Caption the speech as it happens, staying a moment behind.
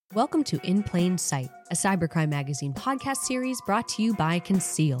Welcome to In Plain Sight, a cybercrime magazine podcast series brought to you by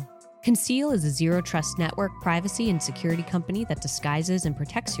Conceal. Conceal is a zero-trust network privacy and security company that disguises and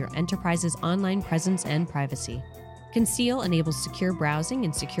protects your enterprise's online presence and privacy. Conceal enables secure browsing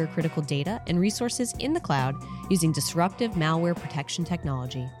and secure critical data and resources in the cloud using disruptive malware protection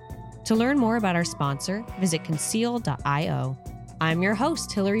technology. To learn more about our sponsor, visit conceal.io. I'm your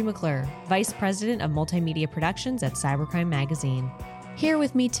host, Hillary McClure, Vice President of Multimedia Productions at Cybercrime Magazine. Here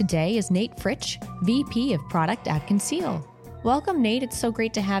with me today is Nate Fritsch, VP of Product at Conceal. Welcome, Nate. It's so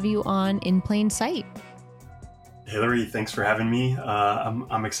great to have you on In Plain Sight. Hillary, thanks for having me.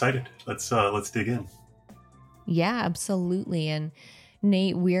 I'm excited. Let's dig in. Yeah, absolutely. And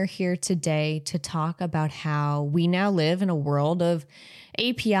Nate, we're here today to talk about how we now live in a world of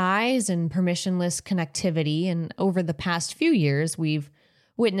APIs and permissionless connectivity. And over the past few years, we've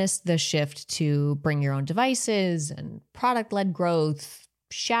witnessed the shift to bring your own devices and product-led growth,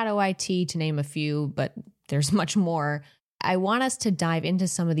 shadow IT, to name a few, but there's much more. I want us to dive into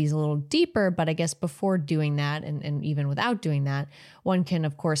some of these a little deeper, but I guess before doing that, and even without doing that, one can,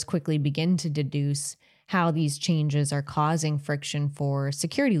 of course, quickly begin to deduce how these changes are causing friction for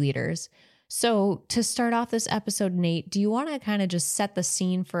security leaders. So to start off this episode, Nate, do you want to kind of just set the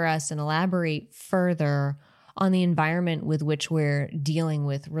scene for us and elaborate further on the environment with which we're dealing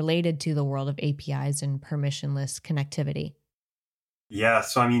with related to the world of APIs and permissionless connectivity? Yeah,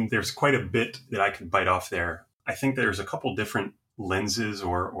 so there's quite a bit that I could bite off there. I think there's a couple different lenses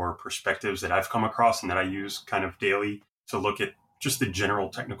or perspectives that I've come across and that I use kind of daily to look at just the general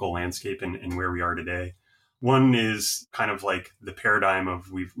technical landscape and where we are today. One is kind of like the paradigm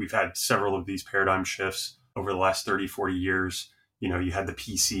of we've had several of these paradigm shifts over the last 30, 40 years. You know, you had the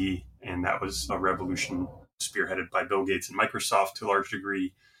PC, and that was a revolution spearheaded by Bill Gates and Microsoft to a large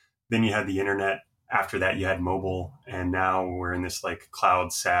degree. Then you had the internet. After that, you had mobile. And now we're in this like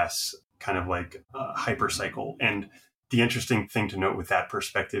cloud SaaS kind of like hyper cycle. And the interesting thing to note with that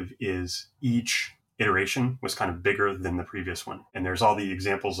perspective is each iteration was kind of bigger than the previous one. And there's all the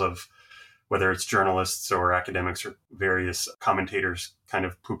examples of whether it's journalists or academics or various commentators kind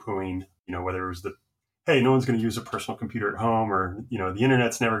of poo-pooing, whether it was hey, no one's going to use a personal computer at home, or, the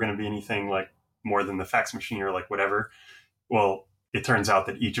internet's never going to be anything like more than the fax machine or like whatever. Well, it turns out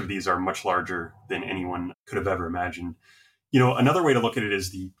that each of these are much larger than anyone could have ever imagined. Another way to look at it is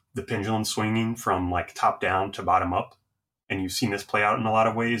the pendulum swinging from like top down to bottom up. And you've seen this play out in a lot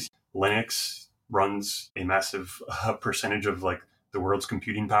of ways. Linux runs a massive percentage of like the world's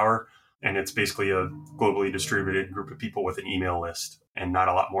computing power. And it's basically a globally distributed group of people with an email list and not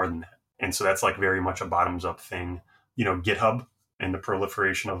a lot more than that. And so that's like very much a bottoms up thing. GitHub and the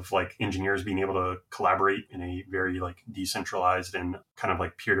proliferation of like engineers being able to collaborate in a very like decentralized and kind of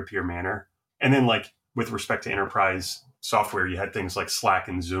like peer-to-peer manner. And then like with respect to enterprise software, you had things like Slack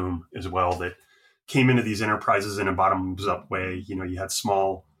and Zoom as well that came into these enterprises in a bottoms up way. You had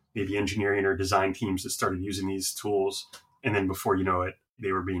small, maybe engineering or design teams that started using these tools. And then before you know it,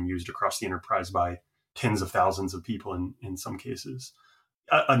 they were being used across the enterprise by tens of thousands of people in some cases.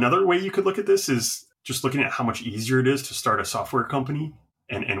 Another way you could look at this is just looking at how much easier it is to start a software company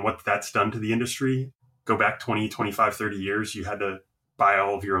and what that's done to the industry. Go back 20, 25, 30 years, you had to buy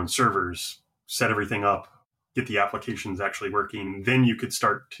all of your own servers, set everything up, get the applications actually working. Then you could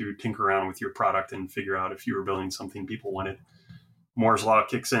start to tinker around with your product and figure out if you were building something people wanted. Moore's Law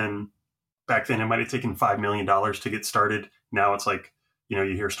kicks in. Back then, it might have taken $5 million to get started. Now it's like, you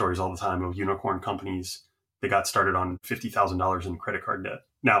hear stories all the time of unicorn companies that got started on $50,000 in credit card debt.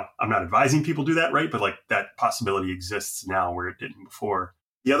 Now, I'm not advising people do that, right? But like that possibility exists now where it didn't before.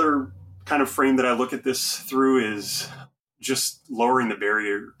 The other kind of frame that I look at this through is just lowering the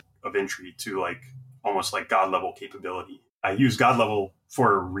barrier of entry to like almost like God level capability. I use God level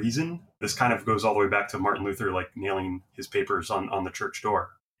for a reason. This kind of goes all the way back to Martin Luther, like nailing his papers on the church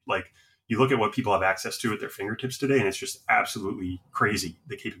door. Like you look at what people have access to at their fingertips today, and it's just absolutely crazy,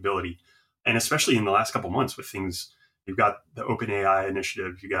 the capability. And especially in the last couple of months with things, you've got the OpenAI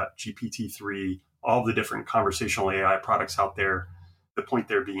initiative, you got GPT-3, all the different conversational AI products out there. The point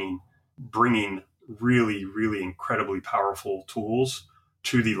there being bringing really, really incredibly powerful tools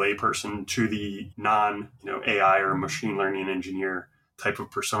to the layperson, to the non-AI or machine learning engineer type of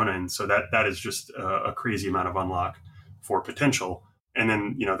persona. And so that is just a crazy amount of unlock for potential. And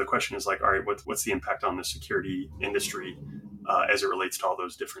then, the question is like, all right, what's the impact on the security industry as it relates to all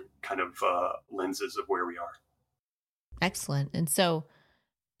those different kind of lenses of where we are? Excellent. And so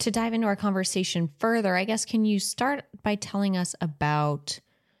to dive into our conversation further, I guess, can you start by telling us about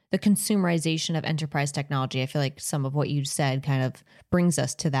the consumerization of enterprise technology? I feel like some of what you said kind of brings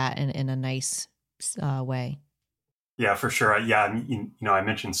us to that in a nice way. Yeah, for sure. Yeah, I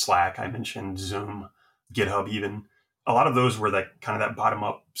mentioned Slack, I mentioned Zoom, GitHub, even. A lot of those were that kind of that bottom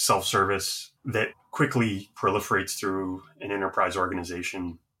up self service that quickly proliferates through an enterprise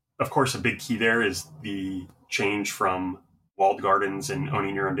organization. Of course, a big key there is the change from walled gardens and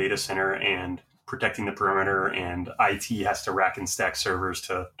owning your own data center and protecting the perimeter, and IT has to rack and stack servers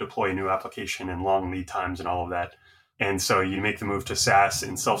to deploy a new application and long lead times and all of that. And so you make the move to SaaS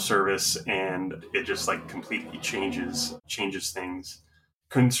and self-service, and it just like completely changes things.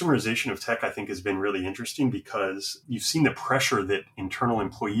 Consumerization of tech, I think, has been really interesting because you've seen the pressure that internal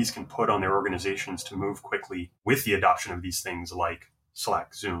employees can put on their organizations to move quickly with the adoption of these things like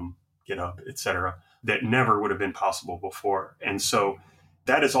Slack, Zoom, GitHub, et cetera, that never would have been possible before. And so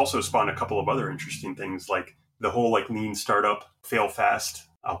that has also spawned a couple of other interesting things, like the whole like lean startup, fail fast,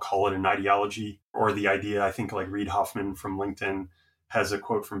 I'll call it an ideology, or the idea, I think like Reid Hoffman from LinkedIn has a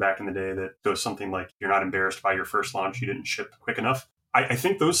quote from back in the day that goes something like, you're not embarrassed by your first launch, you didn't ship quick enough. I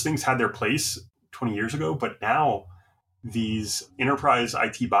think those things had their place 20 years ago, but now these enterprise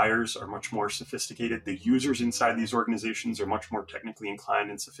IT buyers are much more sophisticated. The users inside these organizations are much more technically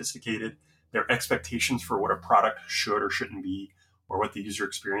inclined and sophisticated. Their expectations for what a product should or shouldn't be, or what the user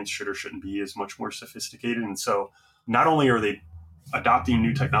experience should or shouldn't be, is much more sophisticated. And so not only are they adopting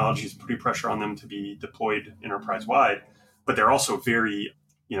new technologies, putting pressure on them to be deployed enterprise wide, but they're also very,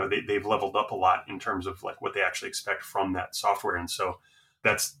 they've leveled up a lot in terms of like what they actually expect from that software. And so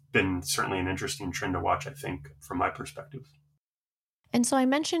that's been certainly an interesting trend to watch, I think, from my perspective. And so I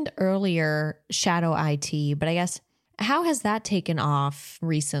mentioned earlier shadow IT, but I guess how has that taken off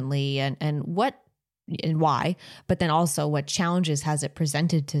recently, and what and why, but then also what challenges has it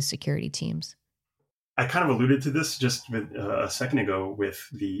presented to security teams? I kind of alluded to this just a second ago with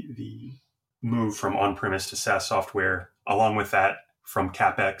the move from on-premise to SaaS software, along with that from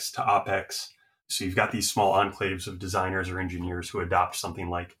CapEx to OpEx. So you've got these small enclaves of designers or engineers who adopt something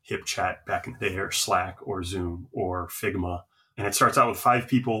like HipChat back in the day, or Slack or Zoom or Figma. And it starts out with 5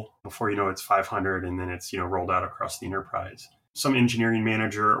 people. Before you know it's 500, and then it's rolled out across the enterprise. Some engineering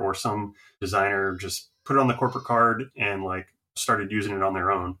manager or some designer just put it on the corporate card and like started using it on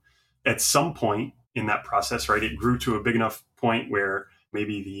their own. At some point in that process, right, it grew to a big enough point where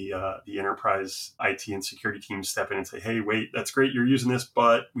maybe the enterprise IT and security teams step in and say, hey, wait, that's great, you're using this,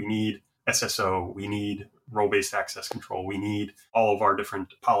 but we need SSO, we need role-based access control, we need all of our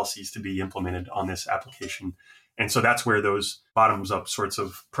different policies to be implemented on this application. And so that's where those bottoms-up sorts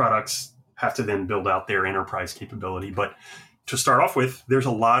of products have to then build out their enterprise capability. But to start off with, there's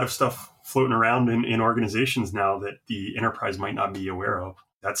a lot of stuff floating around in organizations now that the enterprise might not be aware of.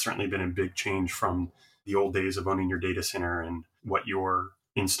 That's certainly been a big change from the old days of owning your data center and what you're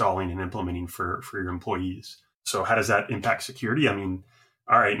installing and implementing for your employees. So how does that impact security? I mean,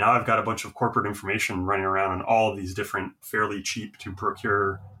 all right, now I've got a bunch of corporate information running around on all of these different fairly cheap to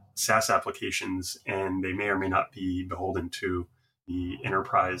procure SaaS applications, and they may or may not be beholden to the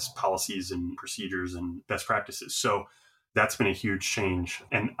enterprise policies and procedures and best practices. So that's been a huge change.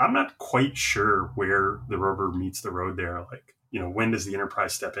 And I'm not quite sure where the rubber meets the road there. Like, when does the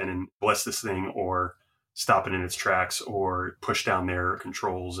enterprise step in and bless this thing, or stop it in its tracks, or push down their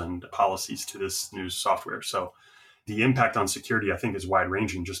controls and policies to this new software? So the impact on security, I think, is wide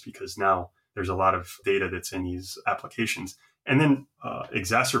ranging, just because now there's a lot of data that's in these applications. And then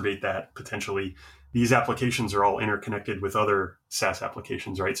exacerbate that potentially, these applications are all interconnected with other SaaS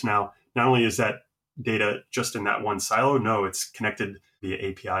applications, right? So now, not only is that data just in that one silo, no, it's connected via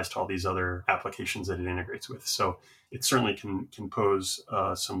APIs to all these other applications that it integrates with. So it certainly can pose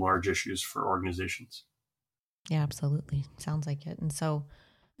some large issues for organizations. Yeah, absolutely. Sounds like it. And so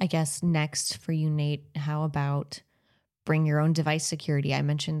I guess next for you, Nate, how about bring your own device security? I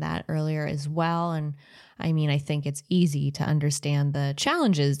mentioned that earlier as well. And I mean, I think it's easy to understand the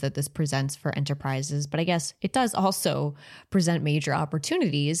challenges that this presents for enterprises, but I guess it does also present major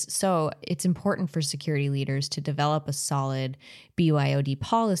opportunities. So it's important for security leaders to develop a solid BYOD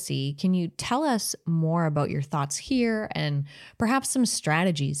policy. Can you tell us more about your thoughts here, and perhaps some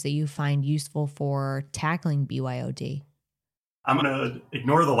strategies that you find useful for tackling BYOD? I'm going to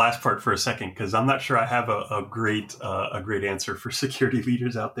ignore the last part for a second, because I'm not sure I have a great answer for security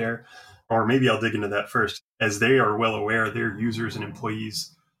leaders out there. Or maybe I'll dig into that first. As they are well aware, their users and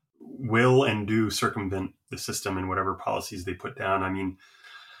employees will and do circumvent the system and whatever policies they put down. I mean,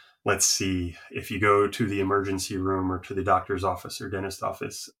 let's see, if you go to the emergency room or to the doctor's office or dentist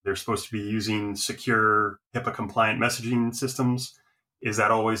office, they're supposed to be using secure HIPAA compliant messaging systems. Is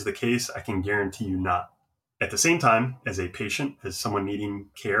that always the case? I can guarantee you not. At the same time, as a patient, as someone needing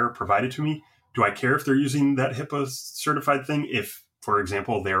care provided to me, do I care if they're using that HIPAA certified thing? If, for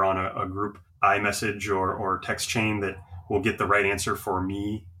example, they're on a group iMessage or text chain that will get the right answer for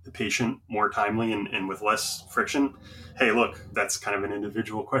me, the patient, more timely and with less friction. Hey, look, that's kind of an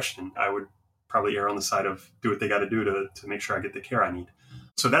individual question. I would probably err on the side of do what they got to do to make sure I get the care I need.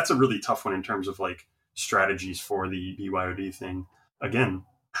 So that's a really tough one in terms of like strategies for the BYOD thing. Again,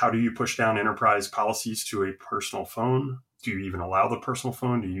 how do you push down enterprise policies to a personal phone? Do you even allow the personal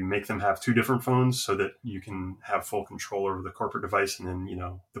phone? Do you make them have two different phones so that you can have full control over the corporate device and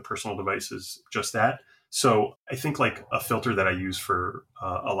then, the personal device is just that? So I think like a filter that I use for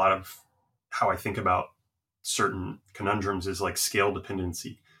a lot of how I think about certain conundrums is like scale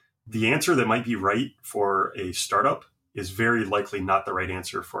dependency. The answer that might be right for a startup is very likely not the right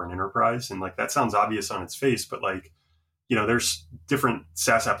answer for an enterprise. And like that sounds obvious on its face, but like, there's different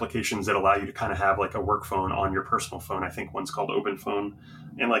SaaS applications that allow you to kind of have like a work phone on your personal phone. I think one's called OpenPhone.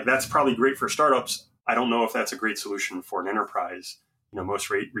 And like that's probably great for startups. I don't know if that's a great solution for an enterprise. Most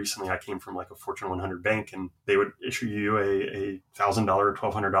recently I came from like a Fortune 100 bank and they would issue you a $1,000 or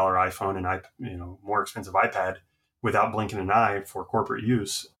 $1,200 iPhone and more expensive iPad without blinking an eye for corporate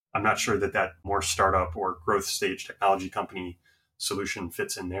use. I'm not sure that more startup or growth stage technology company solution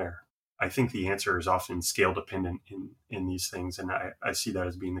fits in there. I think the answer is often scale dependent in these things. And I see that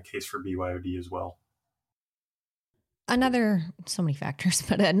as being the case for BYOD as well. So many factors,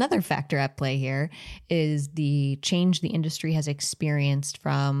 but another factor at play here is the change the industry has experienced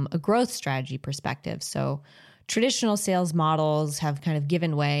from a growth strategy perspective. So traditional sales models have kind of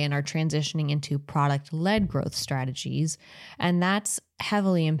given way and are transitioning into product-led growth strategies, and that's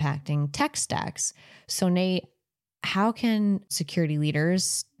heavily impacting tech stacks. So Nate, how can security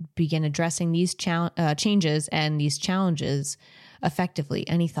leaders begin addressing these changes and these challenges effectively?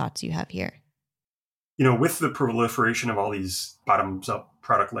 Any thoughts you have here? With the proliferation of all these bottoms-up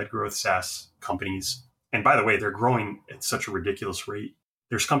product-led growth SaaS companies, and by the way, they're growing at such a ridiculous rate.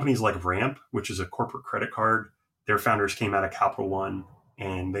 There's companies like Ramp, which is a corporate credit card. Their founders came out of Capital One,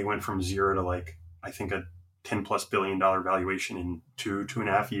 and they went from zero to like, I think a $10+ billion valuation in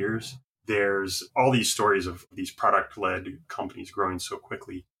 2.5 years. There's all these stories of these product-led companies growing so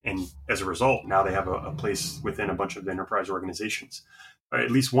quickly. And as a result, now they have a place within a bunch of enterprise organizations.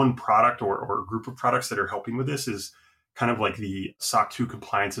 At least one product or group of products that are helping with this is kind of like the SOC 2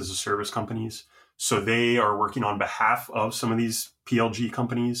 compliance as a service companies. So they are working on behalf of some of these PLG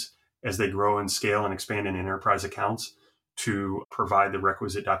companies as they grow and scale and expand in enterprise accounts to provide the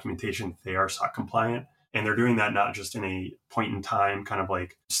requisite documentation they are SOC compliant. And they're doing that not just in a point in time kind of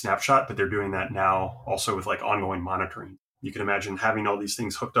like snapshot, but they're doing that now also with like ongoing monitoring. You can imagine having all these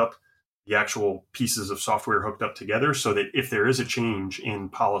things hooked up, the actual pieces of software hooked up together so that if there is a change in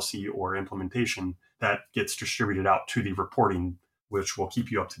policy or implementation, that gets distributed out to the reporting, which will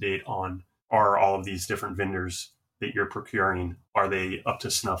keep you up to date on are all of these different vendors that you're procuring, are they up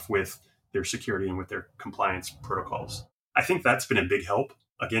to snuff with their security and with their compliance protocols? I think that's been a big help.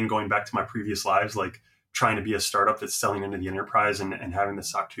 Again, going back to my previous lives, like trying to be a startup that's selling into the enterprise and having the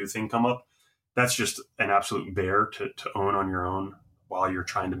SOC 2 thing come up, that's just an absolute bear to own on your own while you're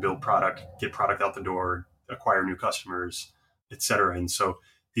trying to build product, get product out the door, acquire new customers, et cetera. And so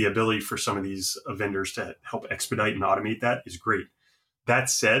the ability for some of these vendors to help expedite and automate that is great. That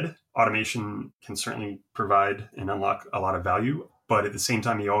said, automation can certainly provide and unlock a lot of value, but at the same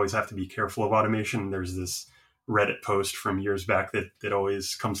time, you always have to be careful of automation. There's this Reddit post from years back that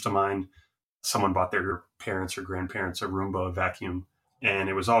always comes to mind. Someone bought their parents or grandparents a Roomba vacuum, and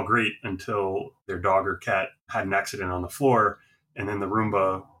it was all great until their dog or cat had an accident on the floor. And then the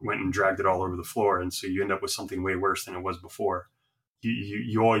Roomba went and dragged it all over the floor. And so you end up with something way worse than it was before.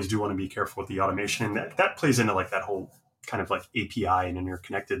 You always do want to be careful with the automation. And that plays into like that whole kind of like API and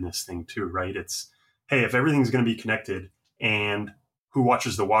interconnectedness thing too, right? It's, hey, if everything's going to be connected and who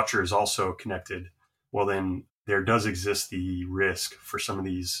watches the watcher is also connected, well, then there does exist the risk for some of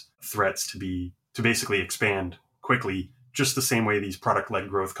these threats to basically expand quickly, just the same way these product-led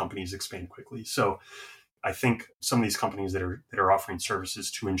growth companies expand quickly. So I think some of these companies that are offering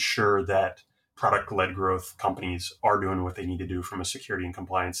services to ensure that product-led growth companies are doing what they need to do from a security and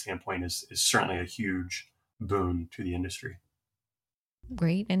compliance standpoint is certainly a huge boon to the industry.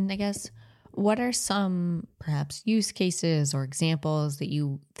 Great. And I guess, what are some perhaps use cases or examples that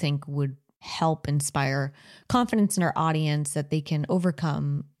you think would help inspire confidence in our audience that they can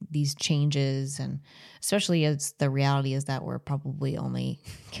overcome these changes? And especially as the reality is that we're probably only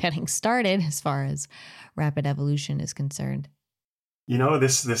getting started as far as rapid evolution is concerned.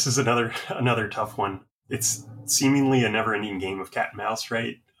 This is another tough one. It's seemingly a never-ending game of cat and mouse,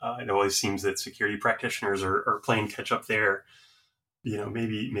 right? It always seems that security practitioners are playing catch up there.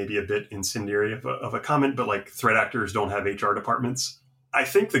 Maybe a bit incendiary of a comment, but like threat actors don't have HR departments. I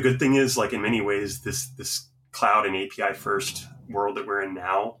think the good thing is, like, in many ways, this cloud and API first world that we're in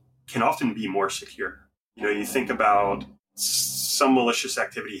now can often be more secure. You think about some malicious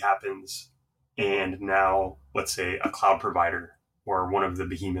activity happens, and now, let's say, a cloud provider or one of the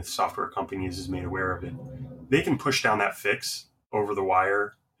behemoth software companies is made aware of it. They can push down that fix over the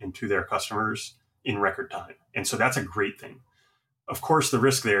wire and to their customers in record time. And so that's a great thing. Of course, the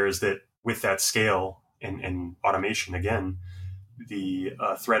risk there is that with that scale and automation, again, the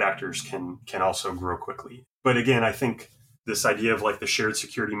threat actors can also grow quickly. But again, I think this idea of like the shared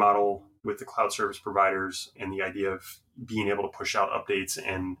security model with the cloud service providers and the idea of being able to push out updates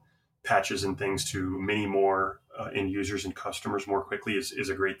and patches and things to many more end users and customers more quickly is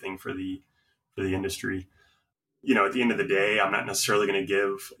a great thing for the industry. At the end of the day, I'm not necessarily going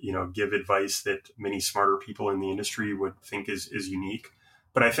to give advice that many smarter people in the industry would think is unique.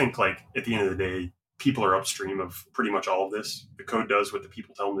 But I think, like, at the end of the day, people are upstream of pretty much all of this. The code does what the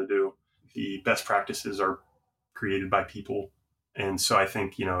people tell them to do. The best practices are created by people. And so I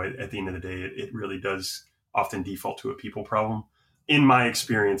think, at the end of the day, it really does often default to a people problem. In my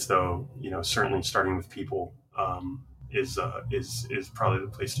experience, though, certainly starting with people is probably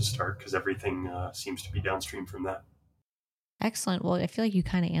the place to start, because everything seems to be downstream from that. Excellent. Well, I feel like you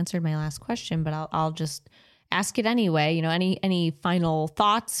kind of answered my last question, but I'll just ask it anyway. Any final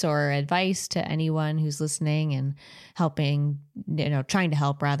thoughts or advice to anyone who's listening and helping, trying to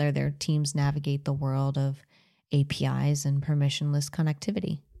help rather their teams navigate the world of APIs and permissionless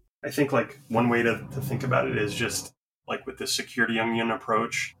connectivity? I think, like, one way to think about it is just like with the security onion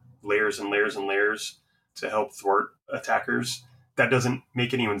approach, layers and layers and layers to help thwart attackers. That doesn't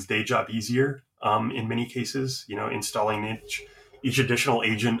make anyone's day job easier. In many cases, installing each additional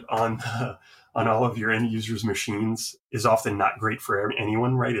agent on all of your end users' machines is often not great for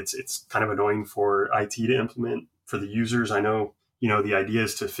anyone, right? It's kind of annoying for IT to implement. For the users, I know, the idea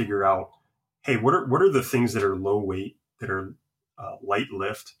is to figure out, hey, what are the things that are low weight, that are light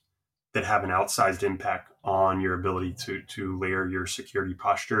lift, that have an outsized impact on your ability to layer your security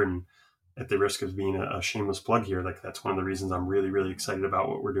posture. And at the risk of being a shameless plug here, like, that's one of the reasons I'm really, really excited about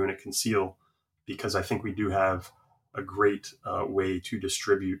what we're doing at Conceal, because I think we do have a great way to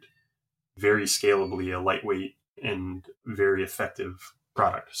distribute very scalably a lightweight and very effective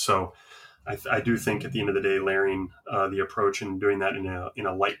product. So I do think at the end of the day, layering the approach and doing that in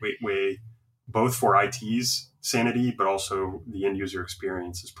a lightweight way, both for IT's sanity, but also the end user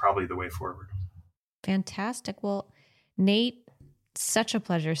experience, is probably the way forward. Fantastic. Well, Nate, such a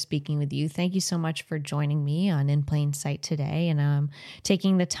pleasure speaking with you. Thank you so much for joining me on In Plain Sight today, and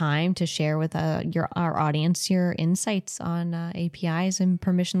taking the time to share with our audience your insights on APIs and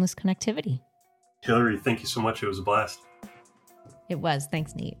permissionless connectivity. Hillary, thank you so much. It was a blast. It was.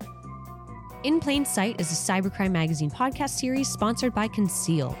 Thanks, Nate. In Plain Sight is a Cybercrime Magazine podcast series sponsored by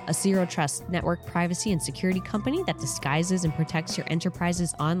Conceal, a zero trust network privacy and security company that disguises and protects your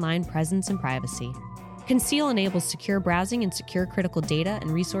enterprise's online presence and privacy. Conceal enables secure browsing and secure critical data and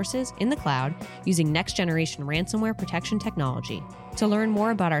resources in the cloud using next-generation ransomware protection technology. To learn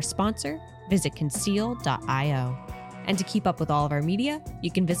more about our sponsor, visit conceal.io. And to keep up with all of our media, you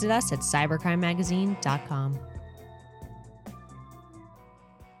can visit us at cybercrimemagazine.com.